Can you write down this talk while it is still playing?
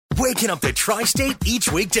waking up the tri-state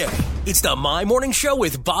each weekday. It's the My Morning Show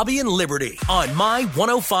with Bobby and Liberty on My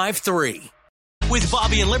 105.3. With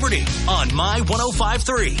Bobby and Liberty on My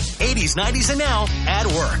 105.3. 80s, 90s, and now at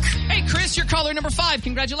work. Hey, Chris, you're caller number 5.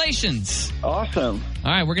 Congratulations. Awesome.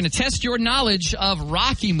 All right, we're going to test your knowledge of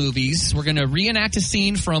Rocky movies. We're going to reenact a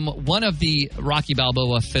scene from one of the Rocky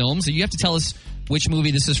Balboa films. You have to tell us which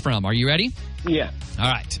movie this is from. Are you ready? Yeah.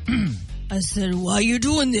 All right. I said, why are you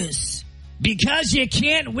doing this? Because you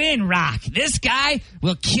can't win, Rock. This guy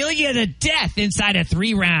will kill you to death inside of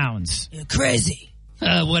 3 rounds. You're crazy.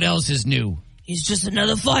 What else is new? He's just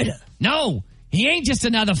another fighter. No, he ain't just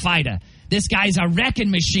another fighter. This guy's a wrecking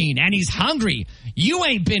machine, and he's hungry. You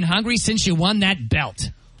ain't been hungry since you won that belt.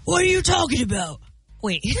 What are you talking about?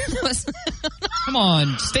 Wait. Come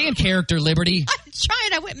on, stay in character, Liberty. I'm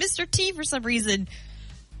trying. I went Mr. T for some reason.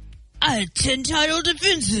 I had 10 title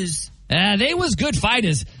defenses. They was good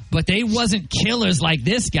fighters, but they wasn't killers like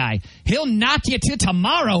this guy. He'll knock you to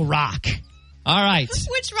tomorrow, Rock. All right.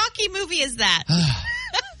 Which Rocky movie is that?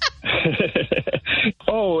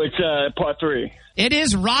 Oh, it's part 3. It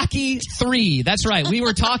is Rocky 3. That's right. We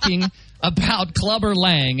were talking about Clubber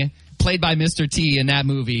Lang, played by Mr. T in that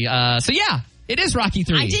movie. So, yeah, it is Rocky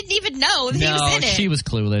 3. I didn't even know that he was in it. She was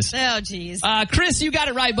clueless. Oh, jeez. Chris, you got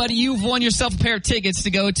it right, buddy. You've won yourself a pair of tickets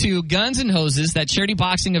to go to Guns N' Hoses, that charity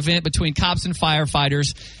boxing event between cops and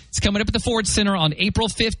firefighters. It's coming up at the Ford Center on April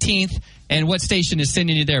 15th. And what station is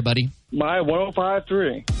sending you there, buddy? My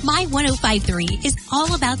 105.3. My 105.3 is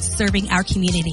all about serving our community.